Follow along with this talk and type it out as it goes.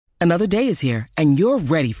Another day is here, and you're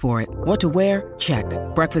ready for it. What to wear? Check.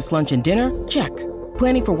 Breakfast, lunch, and dinner? Check.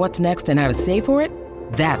 Planning for what's next and how to save for it?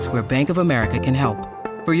 That's where Bank of America can help.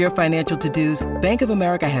 For your financial to-dos, Bank of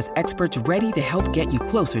America has experts ready to help get you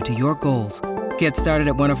closer to your goals. Get started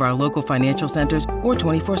at one of our local financial centers or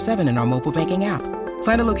 24/7 in our mobile banking app.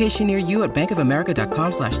 Find a location near you at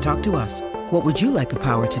bankofamerica.com/talktous. What would you like the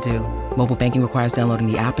power to do? Mobile banking requires downloading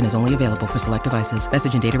the app and is only available for select devices.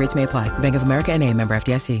 Message and data rates may apply. Bank of America N.A., member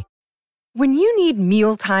FDIC. When you need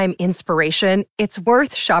mealtime inspiration, it's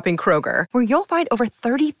worth shopping Kroger, where you'll find over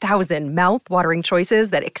 30,000 mouth-watering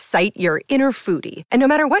choices that excite your inner foodie. And no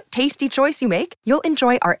matter what tasty choice you make, you'll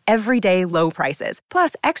enjoy our everyday low prices,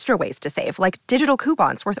 plus extra ways to save, like digital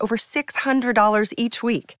coupons worth over $600 each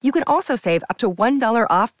week. You can also save up to $1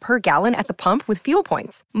 off per gallon at the pump with fuel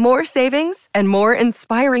points. More savings and more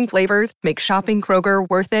inspiring flavors make shopping Kroger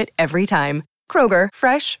worth it every time. Kroger,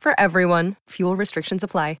 fresh for everyone. Fuel restrictions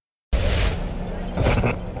apply.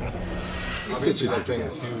 Can you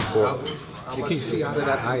see out of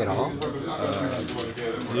that eye at all?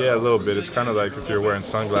 Yeah, a little bit. It's kind of like if you're wearing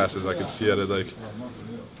sunglasses, I could see out of like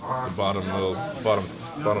the bottom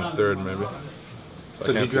third maybe.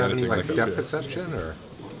 So did you have any like depth perception or?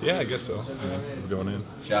 Yeah, I guess so. It was going in.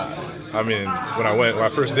 I mean, when I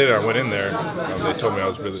first did it, I went in there. They told me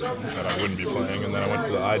that I wouldn't be playing, and then I went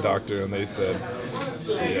to the eye doctor, and they said,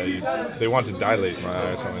 they want to dilate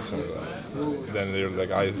my eye, so I said that. Then they were like,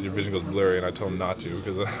 your vision goes blurry, and I told them not to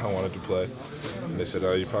because I wanted to play. And they said,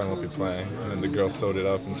 you probably won't be playing. And then the girl sewed it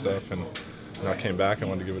up and stuff, and I came back. I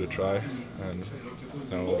wanted to give it a try, and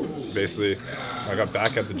basically, I got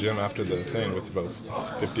back at the gym after the thing with about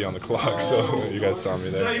 50 on the clock, so you guys saw me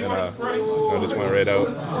there, and I just went right out,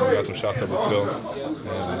 and got some shots up with Phil,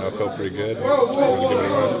 and I felt pretty good, and just wanted to give it a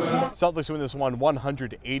run. Celtics win this one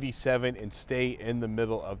 187 and stay in the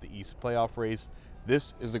middle of the East playoff race.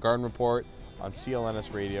 This is the Garden Report on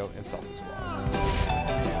CLNS Radio and Celticsblog.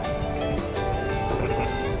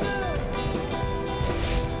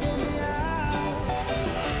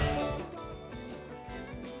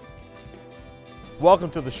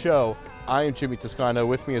 Welcome to the show. I am Jimmy Toscano.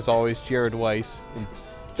 With me, as always, Jared Weiss and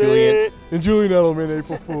Julian Edelman,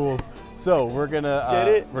 April Fools. So we're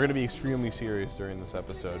gonna be extremely serious during this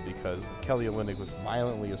episode because Kelly Olynyk was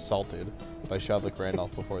violently assaulted by Shavlik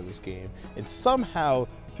Randolph before this game, and somehow,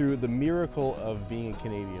 through the miracle of being a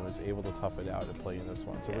Canadian, was able to tough it out and play in this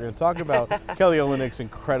one. So we're going to talk about Kelly Olynyk's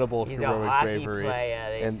incredible heroic bravery.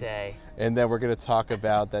 And then we're going to talk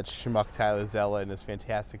about that schmuck Tyler Zella and his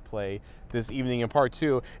fantastic play this evening in part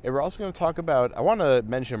two. And we're also going to talk about, I want to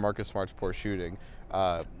mention Marcus Smart's poor shooting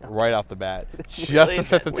right off the bat, just to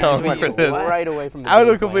set the tone for this. Right away from the out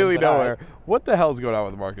of completely nowhere. What the hell is going on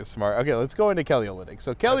with Marcus Smart? Okay, let's go into Kelly Olynyk.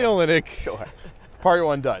 So Kelly Olynyk, sure. Part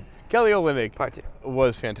one done. Kelly Olynyk Part two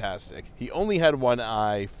was fantastic. He only had one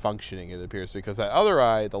eye functioning, it appears, because that other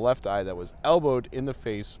eye, the left eye that was elbowed in the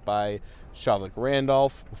face by Shavlik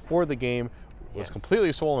Randolph before the game, was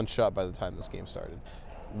completely swollen shut by the time this game started.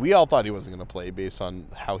 We all thought he wasn't going to play based on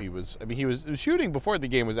how he was. I mean, he was shooting before the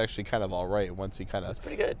game was actually kind of all right once he kind of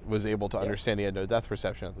was able to understand he had no depth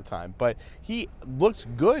perception at the time. But he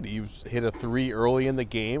looked good. He hit a 3 early in the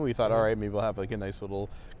game. We thought, all right, maybe we'll have like a nice little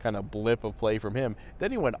kind of blip of play from him.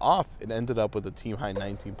 Then he went off and ended up with a team-high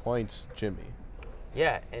 19 points, Jimmy.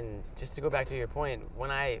 Yeah, and just to go back to your point, when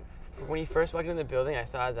he first walked in the building, I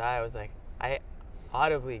saw his eye. I was like, I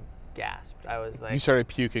audibly gasped. I was like, you started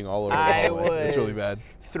puking all over the hallway. It was really bad.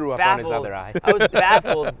 Threw up on his other eye. I was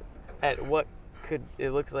baffled at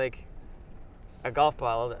it looked like a golf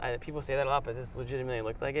ball. People say that a lot, but this legitimately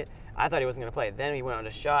looked like it. I thought he wasn't going to play. Then he went on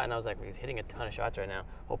a shot, and I was like, he's hitting a ton of shots right now.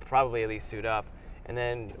 He'll probably at least suit up. And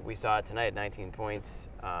then we saw it tonight, 19 points.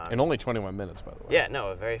 In only 21 minutes, by the way. Yeah,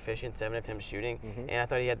 no, very efficient, 7 attempts shooting. Mm-hmm. And I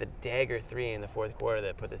thought he had the dagger 3 in the fourth quarter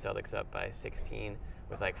that put the Celtics up by 16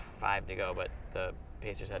 with like 5 to go, but the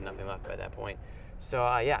Pacers had nothing left by that point. So,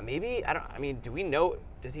 maybe, do we know,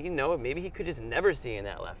 does he know? Maybe he could just never see in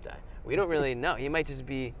that left eye. We don't really know. It might just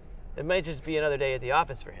be another day at the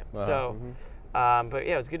office for him. So, but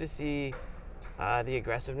yeah, it was good to see the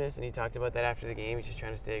aggressiveness, and he talked about that after the game. He's just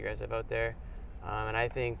trying to stay aggressive out there. And I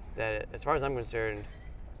think that, as far as I'm concerned,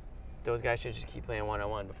 those guys should just keep playing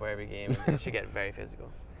one-on-one before every game. It should get very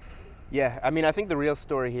physical. Yeah, I think the real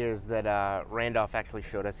story here is that Randolph actually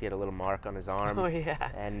showed us he had a little mark on his arm. Oh,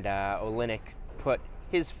 yeah. And Olynyk put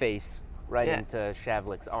his face right into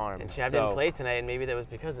Shavlik's arm. And Shav didn't play tonight, and maybe that was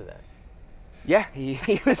because of that. Yeah,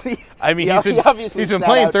 he was. He's been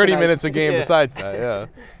playing 30 minutes a game besides that. Yeah.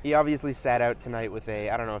 He obviously sat out tonight with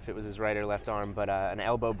I don't know if it was his right or left arm, but an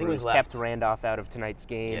elbow bruise kept Randolph out of tonight's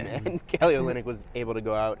game, and Kelly Olynyk was able to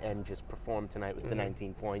go out and just perform tonight with the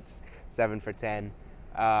 19 points, 7 for 10.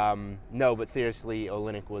 No, but seriously,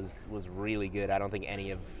 Olynyk was really good. I don't think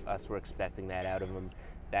any of us were expecting that out of him.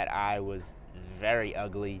 That eye was very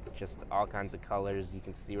ugly, just all kinds of colors. You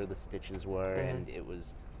can see where the stitches were, and it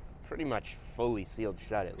was pretty much fully sealed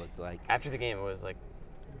shut, it looked like. After the game, it was like...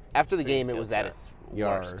 After the game, it was at its worst.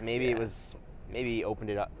 Yard. Maybe he opened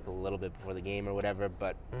it up a little bit before the game or whatever,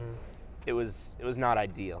 but it was not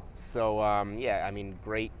ideal. So, yeah, I mean,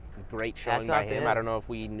 great showing by him. I don't know if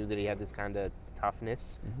we knew that he had this kind of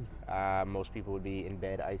toughness. Most people would be in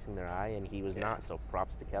bed icing their eye, and he was not, so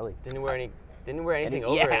props to Kelly. Didn't wear anything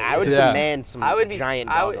over it. Yeah, I would demand some giant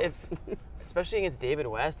goggles. Especially against David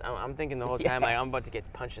West, I'm thinking the whole time, I'm about to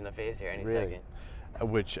get punched in the face here any second.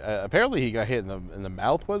 Which apparently he got hit in the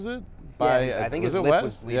mouth, was it? I think his lip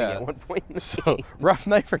was bleeding at one point in the game. Rough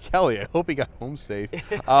night for Kelly. I hope he got home safe.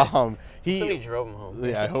 Somebody drove him home.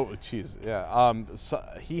 Yeah, I hope. Jeez, yeah. So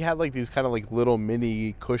he had like these kind of like little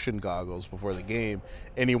mini cushion goggles before the game,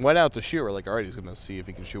 and he went out to shoot. We're like, all right, he's gonna see if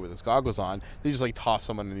he can shoot with his goggles on. They just like tossed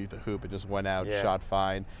him underneath the hoop and just went out, shot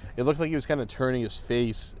fine. It looked like he was kind of turning his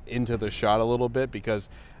face into the shot a little bit because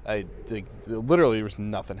literally there was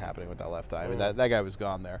nothing happening with that left eye. I mean, that guy was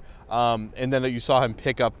gone there. And then you saw him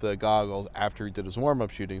pick up the goggles after he did his warm-up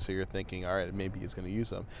shooting, so you're thinking, all right, maybe he's going to use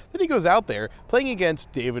them. Then he goes out there playing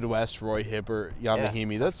against David West, Roy Hibbert, Jan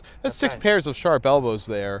Mahimi. That's 6 pairs of sharp elbows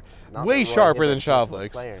there, way sharper than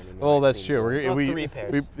Shavlik's. Well, that's true. Three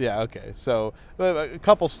pairs. Okay. So a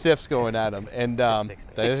couple stiffs going at him, and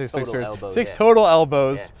six total elbows. 6 total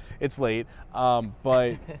elbows. Yeah. It's late,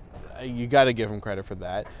 but. You got to give him credit for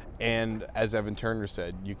that. And as Evan Turner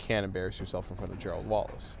said, you can't embarrass yourself in front of Gerald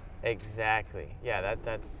Wallace. Exactly. Yeah,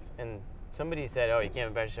 that's and somebody said, oh, you can't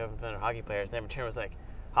embarrass yourself in front of hockey players. And Evan Turner was like,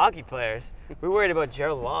 hockey players? We're worried about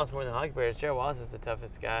Gerald Wallace more than hockey players. Gerald Wallace is the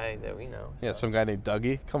toughest guy that we know. So. Yeah, some guy named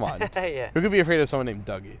Dougie. Come on. Yeah. Who could be afraid of someone named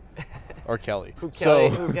Dougie? Or Kelly? Who Kelly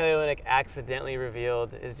Olynyk accidentally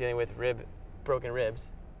revealed is dealing with broken ribs.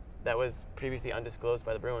 That was previously undisclosed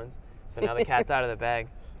by the Bruins. So now the cat's out of the bag.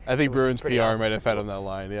 I think Bruins PR might have fed him that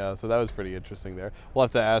line, yeah. So that was pretty interesting there. We'll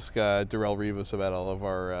have to ask Darrell Rivas about all of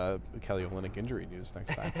our Kelly Olynyk injury news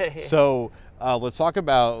next time. So let's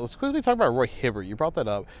quickly talk about Roy Hibbert. You brought that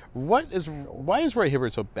up. Why is Roy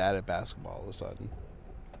Hibbert so bad at basketball all of a sudden?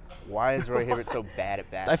 Why is Roy Hibbert so bad at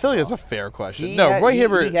basketball? I feel like that's a fair question. Roy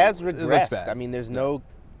Hibbert he has regressed. I mean, there's no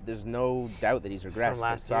doubt that he's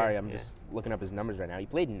regressed. Sorry, I'm just looking up his numbers right now. He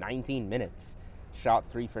played 19 minutes, shot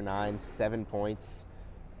 3 for 9, 7 points.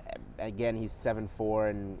 Again, he's 7'4",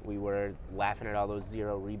 and we were laughing at all those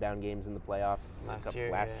 0 rebound games in the playoffs.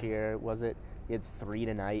 Last year, was it? He had 3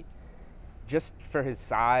 tonight. Just for his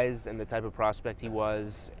size and the type of prospect he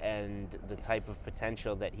was and the type of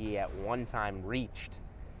potential that he at one time reached,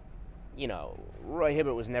 Roy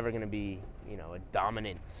Hibbert was never going to be, a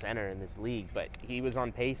dominant center in this league, but he was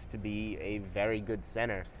on pace to be a very good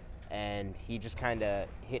center. And he just kind of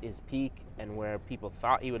hit his peak, and where people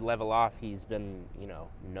thought he would level off, he's been,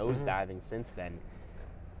 nosediving since then.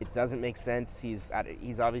 It doesn't make sense. He's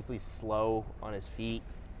obviously slow on his feet,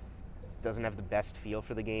 doesn't have the best feel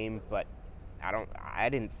for the game, but I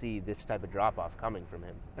didn't see this type of drop-off coming from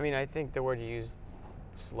him. I mean, I think the word you used,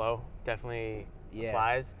 slow, definitely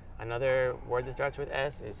applies. Another word that starts with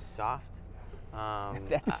S is soft.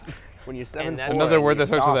 That's when you're 7'4". Another word that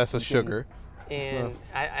starts with S is sugar. And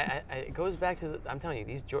it goes back to I'm telling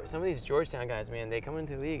you, some of these Georgetown guys, man, they come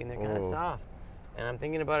into the league and they're kind of soft. And I'm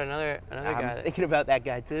thinking about another guy. I'm thinking about that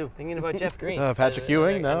guy too. Thinking about Jeff Green. Patrick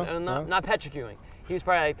Ewing? No, not Patrick Ewing. He was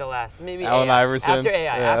probably like the last, maybe Allen Iverson. After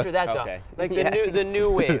AI, after that dog. Like the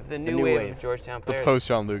new wave, the new wave of Georgetown players. The post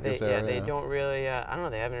John Lucas era. They don't really. I don't know.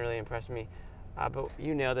 They haven't really impressed me. But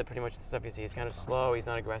you nailed it. Pretty much the stuff you see. He's kind of slow. He's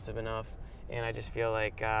not aggressive enough. And I just feel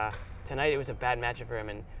like tonight it was a bad matchup for him.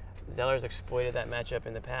 And Zeller's exploited that matchup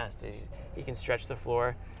in the past. He can stretch the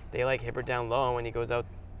floor. They like Hibbert down low, and when he goes out,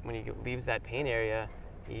 when he leaves that paint area,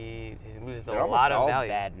 he loses a lot of value. They're almost all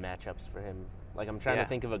bad matchups for him. Like, I'm trying to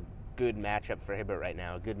think of a good matchup for Hibbert right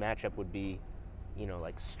now. A good matchup would be,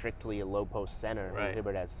 like strictly a low post center who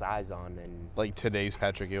Hibbert has size on. And like today's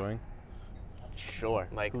Patrick Ewing? Sure.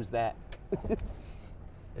 Like, who's that?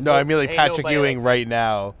 No, I mean like Ain't Patrick nobody Ewing like right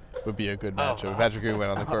now would be a good matchup. wow. If Patrick Ewing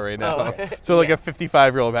went on the court right now. Oh. So like a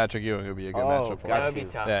 55-year-old Patrick Ewing would be a good matchup for That him. would be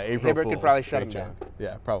tough. Yeah, April Hibbert could Fools, probably shut straight him down. joke.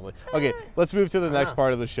 Yeah, probably. Okay, let's move to the next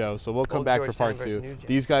part of the show. So we'll come Old back for Georgetown part versus 2. New Jersey.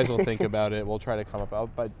 These guys will think about it. We'll try to come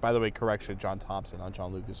up. By the way, correction, John Thompson, not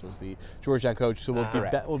John Lucas, was the Georgetown coach. So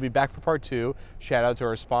we'll be back for part 2. Shout out to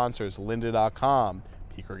our sponsors, lynda.com,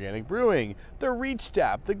 Peak Organic Brewing, the Reach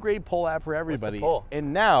app, the great poll app for everybody. poll?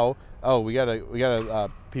 And now, we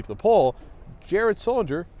gotta peep the poll. Jared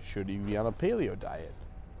Sullinger, should he be on a paleo diet?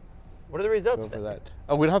 What are the results? Go for that.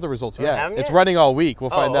 Oh, we don't have the results We don't yet. have them It's yet? running all week.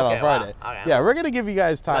 We'll find that on okay, wow. Friday. Okay. Yeah, we're gonna give you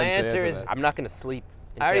guys time My to answer answer is- that. I'm not going to sleep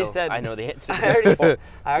I already until said I know the answer.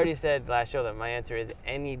 I already said last show that my answer is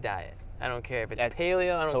any diet. I don't care if it's That's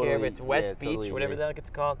paleo. I don't care if totally- it's West yeah, Beach, totally whatever agree. the heck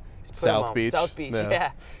it's called. Just put 'em South on. Beach. South Beach, No.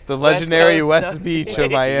 yeah. The West legendary Coast, West South Beach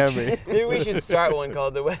of Miami. Maybe we should start one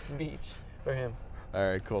called the West Beach for him. All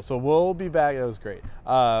right, cool. So we'll be back. That was great.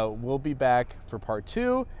 We'll be back for part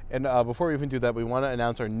 2. And before we even do that, we want to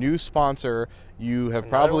announce our new sponsor. You have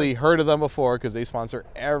probably heard of them before because they sponsor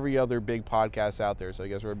every other big podcast out there. So I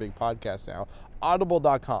guess we're a big podcast now.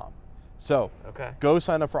 Audible.com. So go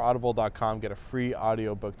sign up for Audible.com. Get a free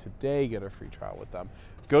audiobook today. Get a free trial with them.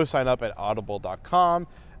 Go sign up at Audible.com.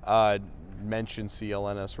 Mention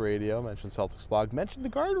CLNS Radio, mention Celticsblog, mention the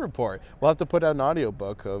Garden Report. We'll have to put out an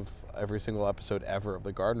audiobook of every single episode ever of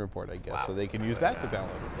the Garden Report, I guess, so they can use that to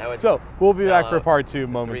download it. So we'll be back for part 2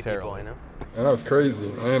 momentarily. And that was crazy,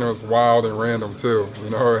 and it was wild and random too. You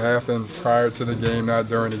know, it happened prior to the game, not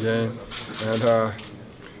during the game, and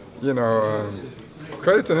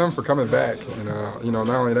credit to him for coming back. And not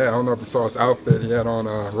only that, I don't know if you saw his outfit. He had on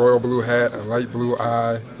a royal blue hat, a light blue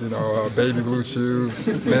eye, baby blue shoes,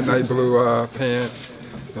 midnight blue pants,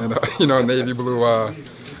 and a navy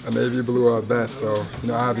blue vest. So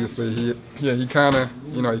obviously he kind of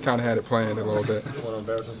had it planned a little bit. Want to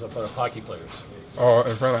embarrass himself in front of hockey players. Oh,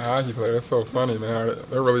 in front of hockey players, that's so funny, man.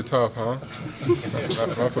 They're really tough, huh?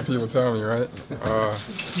 That's what people tell me, right?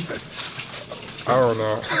 I don't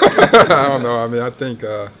know. I don't know. I mean, I think,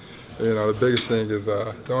 the biggest thing is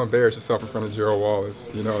don't embarrass yourself in front of Gerald Wallace.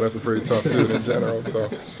 That's a pretty tough dude in general. So,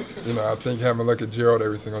 I think having a look at Gerald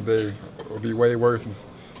every single day would be way worse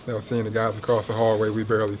than seeing the guys across the hallway we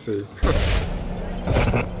barely see.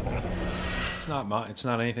 It's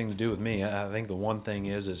not anything to do with me. I think the one thing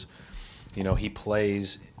is he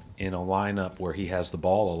plays in a lineup where he has the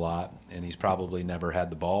ball a lot, and he's probably never had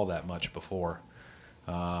the ball that much before.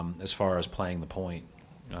 As far as playing the point,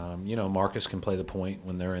 Marcus can play the point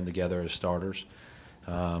when they're in together as starters,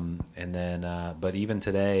 but even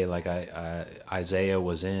today, like Isaiah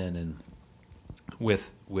was in and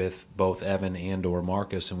with both Evan and/or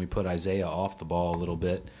Marcus, and we put Isaiah off the ball a little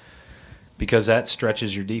bit because that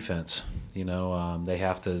stretches your defense. They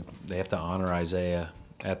have to honor Isaiah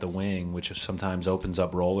at the wing, which sometimes opens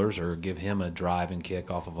up rollers or give him a drive and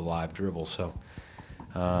kick off of a live dribble. So.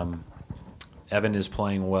 Evan is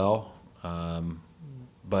playing well,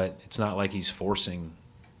 but it's not like he's forcing,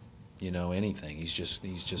 anything. He's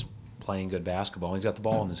just playing good basketball. He's got the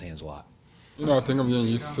ball in his hands a lot. I think I'm getting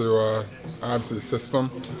used to obviously the system.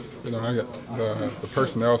 I got the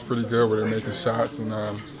personnel's pretty good where they're making shots, and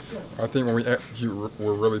I think when we execute,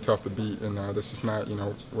 we're really tough to beat. And this is not,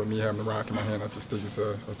 with me having the rock in my hand. I just think it's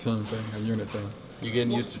a team thing, a unit thing. You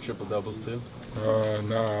getting used to triple doubles too?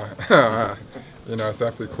 Nah. It's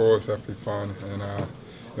definitely cool. It's definitely fun, and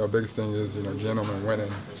the biggest thing is getting them and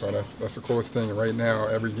winning. So that's the coolest thing. And right now,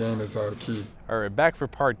 every game is key. All right, back for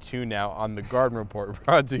part 2 now on the Garden Report,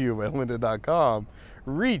 brought to you by lynda.com,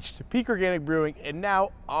 Reached, Peak Organic Brewing, and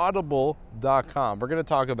now Audible.com. We're going to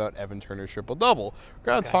talk about Evan Turner's triple-double.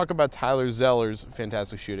 We're going to talk about Tyler Zeller's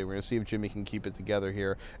fantastic shooting. We're going to see if Jimmy can keep it together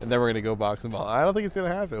here, and then we're going to go box and ball. I don't think it's going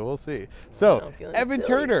to happen. We'll see. So, Evan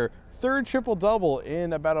Turner, third triple-double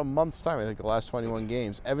in about a month's time. I think the last 21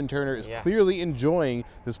 games. Evan Turner is clearly enjoying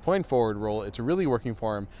this point-forward role. It's really working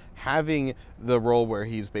for him, having the role where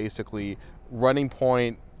he's basically running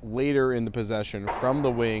point later in the possession from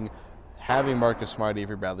the wing, having Marcus Smart,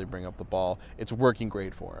 Avery Bradley bring up the ball. It's working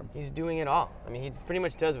great for him. He's doing it all. I mean, he pretty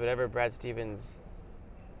much does wherever Brad Stevens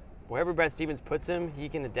puts him, he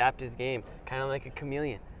can adapt his game, kind of like a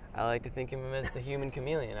chameleon. I like to think of him as the human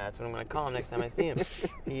chameleon. That's what I'm going to call him next time I see him.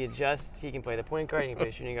 He adjusts. He can play the point guard. He can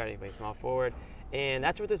play shooting guard. He can play small forward. And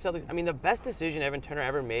that's what the Celtics – I mean, the best decision Evan Turner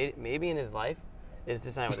ever made, maybe in his life, is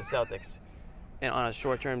to sign with the Celtics and on a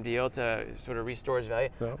short-term deal to sort of restore his value.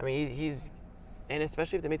 Yeah. I mean, he's – and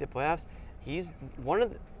especially if they make the playoffs, he's one of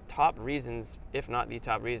the top reasons, if not the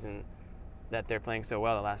top reason, that they're playing so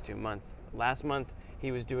well the last 2 months. Last month,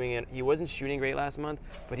 He was doing it. He wasn't shooting great last month,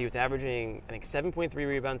 but he was averaging, I think, 7.3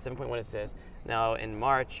 rebounds, 7.1 assists. Now in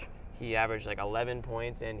March, he averaged like 11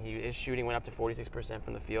 points, and his shooting went up to 46%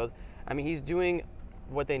 from the field. I mean, he's doing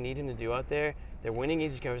what they need him to do out there. They're winning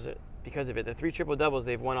games because of it. The 3 triple-doubles,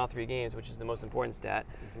 they've won all 3 games, which is the most important stat.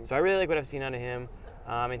 So I really like what I've seen out of him.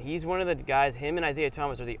 And he's one of the guys, him and Isaiah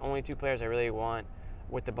Thomas are the only 2 players I really want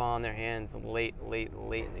with the ball in their hands late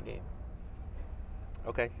in the game.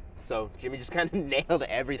 Okay, so Jimmy just kind of nailed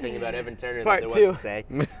everything about Evan Turner Part that there was 2. to say.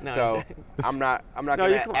 No, so I'm not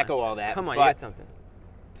going to echo all that. Come on, but you got something.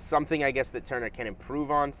 Something I guess that Turner can improve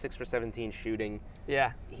on, 6 for 17 shooting.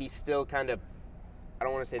 Yeah. He's still kind of, I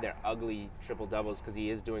don't want to say they're ugly triple-doubles because he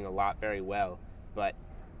is doing a lot very well, but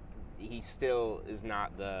he still is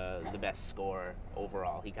not the best scorer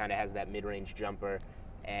overall. He kind of has that mid-range jumper,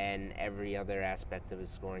 and every other aspect of his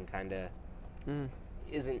scoring kind of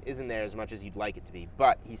isn't there as much as you'd like it to be.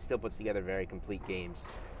 But he still puts together very complete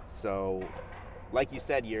games. So, like you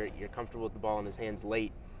said, you're comfortable with the ball in his hands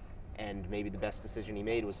late, and maybe the best decision he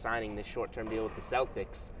made was signing this short-term deal with the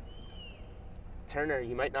Celtics. Turner,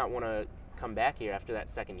 he might not want to come back here after that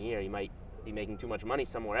second year. He might be making too much money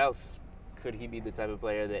somewhere else. Could he be the type of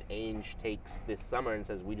player that Ainge takes this summer and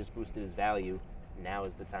says, we just boosted his value, now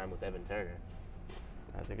is the time with Evan Turner?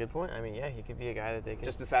 That's a good point. I mean, yeah, he could be a guy that they could...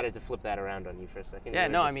 Just decided to flip that around on you for a second. Yeah,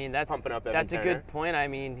 no, I mean, that's pumping up Evan that's Turner. a good point. I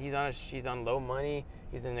mean, he's on low money.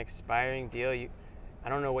 He's an expiring deal. I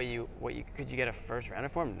don't know what could you get a first rounder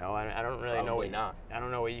for him? No, I don't really know. Probably not. I don't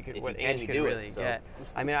know what you could If what you can, Ainge you could do it, really so. get.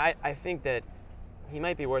 I mean, I think that he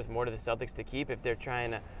might be worth more to the Celtics to keep if they're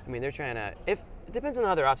trying to. I mean, they're trying to. If it depends on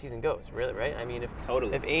how their offseason goes, really, right? I mean, if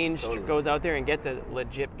Ainge goes out there and gets a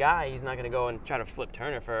legit guy, he's not going to go and try to flip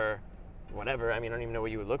Turner for whatever. I mean, I don't even know what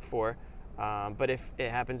you would look for. But if it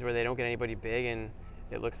happens where they don't get anybody big and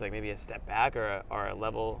it looks like maybe a step back or a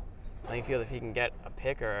level playing field, if he can get a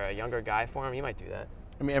pick or a younger guy for him, he might do that.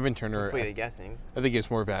 I mean, Evan Turner. Completely guessing. I think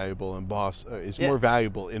it's more valuable in Boston. More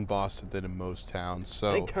valuable in Boston than in most towns. So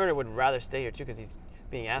I think Turner would rather stay here too because he's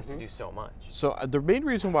being asked to do so much. So the main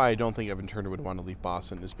reason why I don't think Evan Turner would want to leave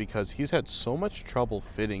Boston is because he's had so much trouble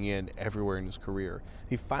fitting in everywhere in his career.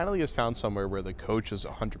 He finally has found somewhere where the coach is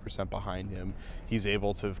 100% behind him. He's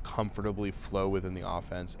able to comfortably flow within the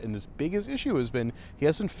offense. And his biggest issue has been he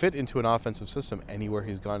hasn't fit into an offensive system anywhere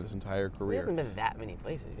he's gone his entire career. He hasn't been that many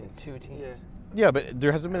places. He's been 2 teams. Yeah, but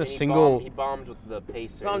there hasn't been a single... He bombed with the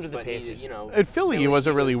Pacers. At Philly, he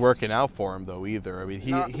wasn't really working out for him, though, either. I mean,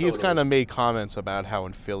 he's kind of made comments about how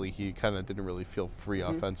in Philly he kind of didn't really feel free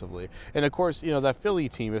offensively. And, of course, that Philly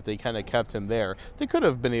team, if they kind of kept him there, they could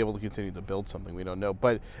have been able to continue to build something. We don't know.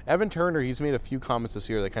 But Evan Turner, he's made a few comments this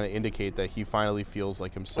year that kind of indicate that he finally feels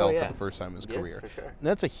like himself for the first time in his career. For sure. And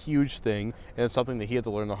that's a huge thing, and it's something that he had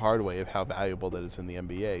to learn the hard way of how valuable that is in the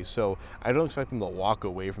NBA. So I don't expect him to walk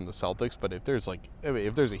away from the Celtics, but if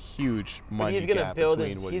there's a huge money gap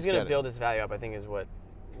between what he's going to getting. build his value up, I think, is what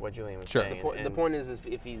Julian was saying. The point is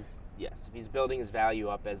if he's building his value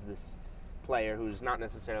up as this player who's not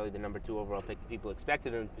necessarily the number 2 overall pick that people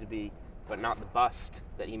expected him to be, but not the bust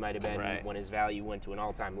that he might have been when his value went to an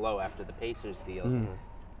all-time low after the Pacers deal.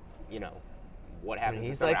 What happens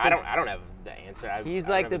this summer? I don't have the answer. He's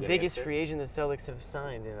like the biggest free agent the Celtics have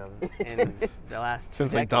signed in the last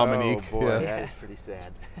since like decade. Dominique. Oh boy, that is pretty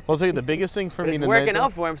sad. I'll tell you the biggest thing for me. It's working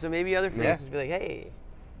out for him, so maybe other free agents will be like, hey.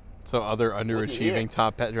 So other underachieving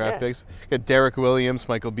top draft picks. Get Derek Williams,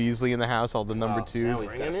 Michael Beasley in the house, all the number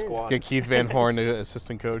 2s. Get Keith Van Horn, the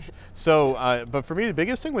assistant coach. So, but for me, the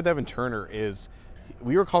biggest thing with Evan Turner is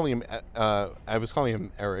we were calling him. I was calling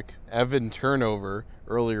him Evan Turnover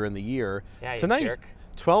earlier in the year. Yeah, tonight, jerk.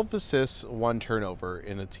 12 assists, 1 turnover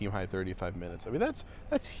in a team high 35 minutes. I mean,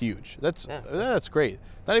 that's huge. That's great.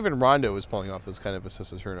 Not even Rondo is pulling off those kind of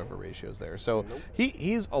assist to turnover ratios there. So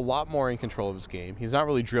he's a lot more in control of his game. He's not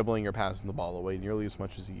really dribbling or passing the ball away nearly as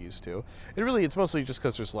much as he used to. It's mostly just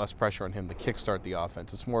because there's less pressure on him to kickstart the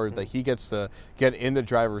offense. It's more that he gets to get in the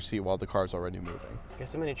driver's seat while the car's already moving.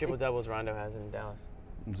 Guess how many triple doubles Rondo has in Dallas?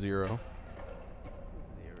 0.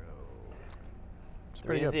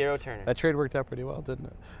 Pretty 3-0 Turner. That trade worked out pretty well, didn't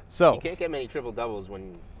it? So you can't get many triple doubles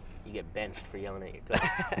when you get benched for yelling at your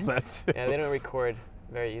coach. Yeah, they don't record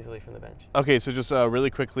very easily from the bench. Okay, so just really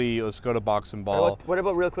quickly, let's go to box and ball. What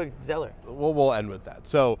about real quick Zeller? We'll end with that.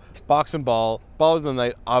 So box and ball. Ball of the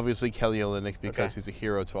night, obviously Kelly Olynyk because he's a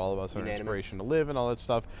hero to all of us, an inspiration to live and all that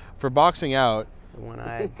stuff. For boxing out, the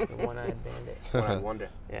one-eyed bandit. One-eyed wonder.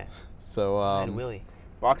 Yeah. So and Willie.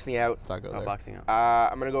 Boxing out. Let's not go there. Boxing out.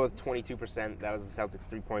 I'm going to go with 22%. That was the Celtics'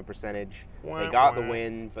 3-point percentage. They got the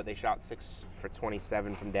win, but they shot 6 for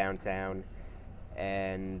 27 from downtown.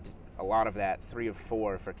 And a lot of that 3 of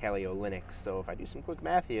 4 for Kelly Olynyk. So if I do some quick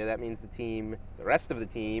math here, that means the rest of the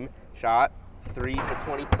team, shot 3 for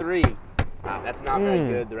 23. Wow, that's not very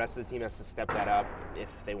good. The rest of the team has to step that up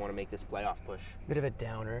if they want to make this playoff push. Bit of a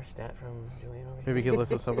downer stat from Julian over here. Maybe we can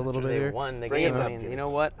lift us up a little bit here. They won the game. I mean, you know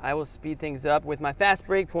what? I will speed things up with my fast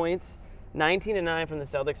break points. 19-9 from the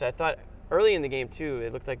Celtics. I thought early in the game, too,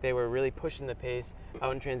 it looked like they were really pushing the pace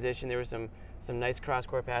out in transition. There were some nice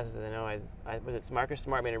cross-court passes. I know, was it Marcus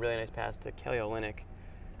Smart made a really nice pass to Kelly Olynyk.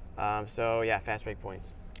 So, yeah, fast break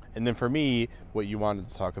points. And then for me, what you wanted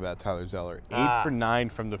to talk about, Tyler Zeller. 8 for 9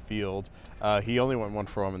 from the field. He only went 1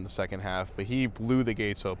 for 1 in the second half, but he blew the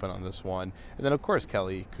gates open on this one. And then, of course,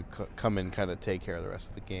 Kelly could come in and kind of take care of the rest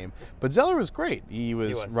of the game. But Zeller was great. He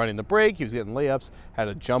was running the break. He was getting layups, had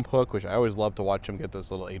a jump hook, which I always love to watch him get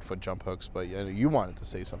those little 8-foot jump hooks. But you wanted to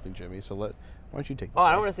say something, Jimmy, so why don't you take that?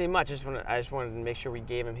 I don't want to say much. I just wanted to make sure we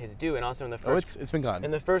gave him his due. And also in the first... it's been gone.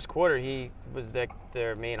 In the first quarter, he was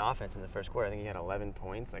their main offense in the first quarter. I think he had 11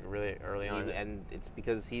 points, like really early on. And it's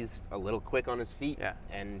because he's a little quick on his feet. Yeah.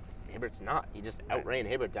 And Hibbert's not. He just outran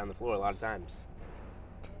Hibbert down the floor a lot of times.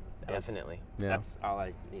 Definitely. That's all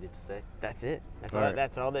I needed to say. That's it.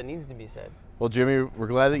 That's all that needs to be said. Well, Jimmy, we're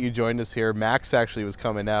glad that you joined us here. Max actually was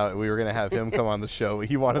coming out. We were going to have him come on the show, but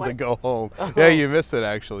he wanted to go home. Yeah, you missed it,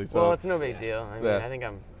 actually. So. Well, it's no big deal. I mean, I think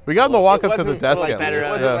We got him to walk up to the desk at least.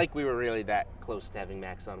 It wasn't like we were really that close to having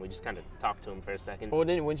Max on. We just kind of talked to him for a second. Well,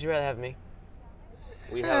 wouldn't you rather have me?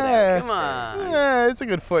 Come on. It's a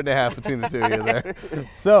good 1.5 foot between the two of you there.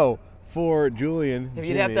 So, for Julian,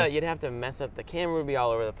 you'd have to mess up. The camera would be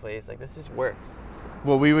all over the place. Like, this just works.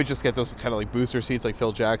 Well, we would just get those kind of like booster seats like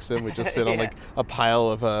Phil Jackson. We'd just sit on like a pile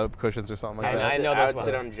of cushions or something like that. I would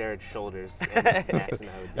sit on Jared's shoulders. And Max and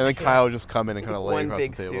I would and then Kyle would just come in and kind of lay across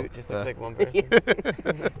the table. One big suit, just looks like one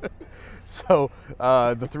person. So,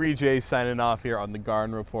 the 3Js signing off here on the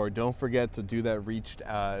Garden Report. Don't forget to do that reached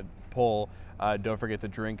poll. Don't forget to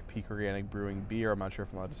drink Peak Organic Brewing beer. I'm not sure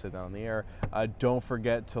if I'm allowed to say that on the air. Don't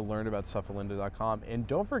forget to learn about sufferlinda.com. And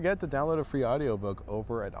don't forget to download a free audiobook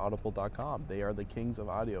over at audible.com. They are the kings of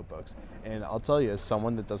audiobooks. And I'll tell you, as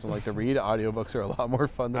someone that doesn't like to read, audiobooks are a lot more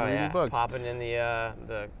fun than reading books. Popping in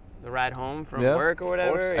the ride home from work or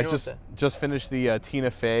whatever. I just finished the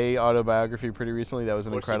Tina Fey autobiography pretty recently. That was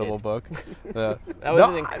an incredible book. That was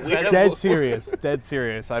an incredible Dead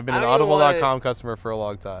serious. I've been an Audible.com customer for a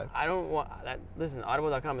long time. I don't want that. Listen,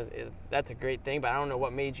 Audible.com that's a great thing, but I don't know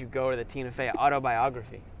what made you go to the Tina Fey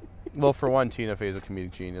autobiography. Well, for one, Tina Fey is a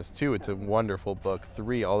comedic genius. 2, it's a wonderful book.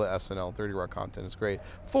 3, all the SNL and 30 Rock content is great.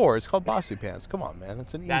 4, it's called Bossy Pants. Come on, man.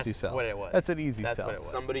 It's an easy sell. That's what it was. That's an easy That's sell. What it was.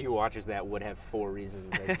 Somebody who watches that would have 4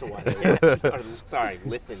 reasons as to why they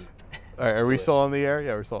listen. All right, are we still on the air?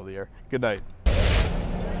 Yeah, we're still on the air. Good night.